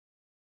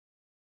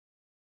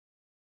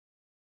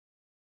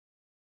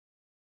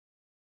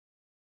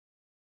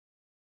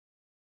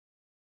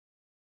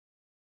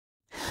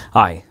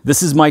Hi,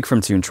 this is Mike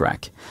from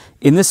Toontrack.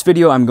 In this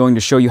video, I'm going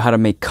to show you how to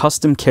make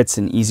custom kits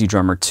in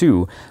EZdrummer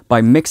 2 by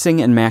mixing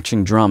and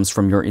matching drums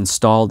from your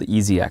installed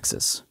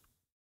EZXs.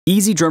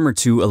 EZdrummer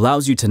 2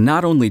 allows you to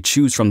not only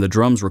choose from the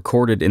drums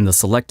recorded in the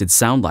selected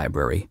sound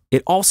library,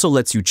 it also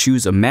lets you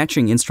choose a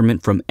matching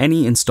instrument from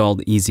any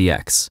installed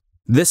EZX.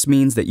 This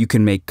means that you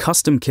can make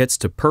custom kits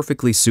to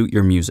perfectly suit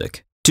your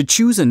music. To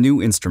choose a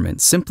new instrument,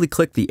 simply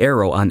click the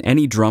arrow on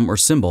any drum or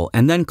cymbal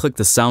and then click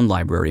the Sound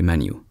Library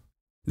menu.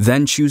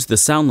 Then choose the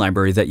sound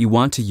library that you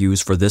want to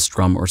use for this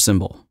drum or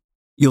cymbal.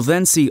 You'll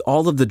then see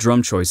all of the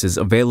drum choices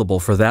available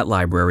for that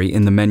library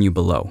in the menu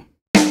below.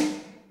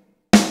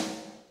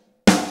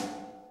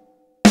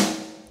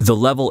 The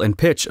level and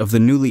pitch of the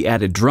newly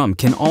added drum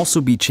can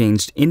also be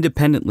changed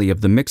independently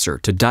of the mixer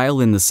to dial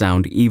in the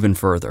sound even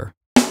further.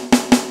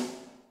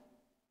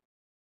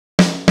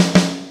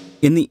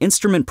 In the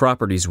Instrument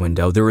Properties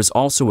window, there is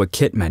also a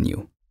Kit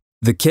menu.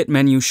 The Kit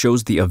menu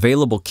shows the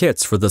available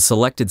kits for the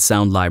selected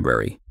sound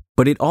library.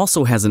 But it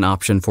also has an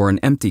option for an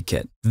empty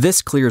kit.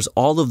 This clears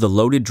all of the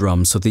loaded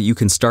drums so that you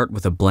can start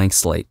with a blank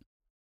slate.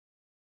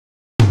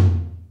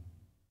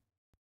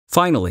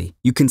 Finally,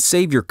 you can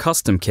save your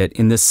custom kit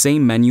in this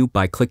same menu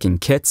by clicking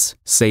Kits,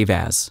 Save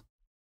As.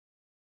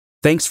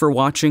 Thanks for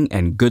watching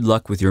and good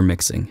luck with your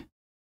mixing.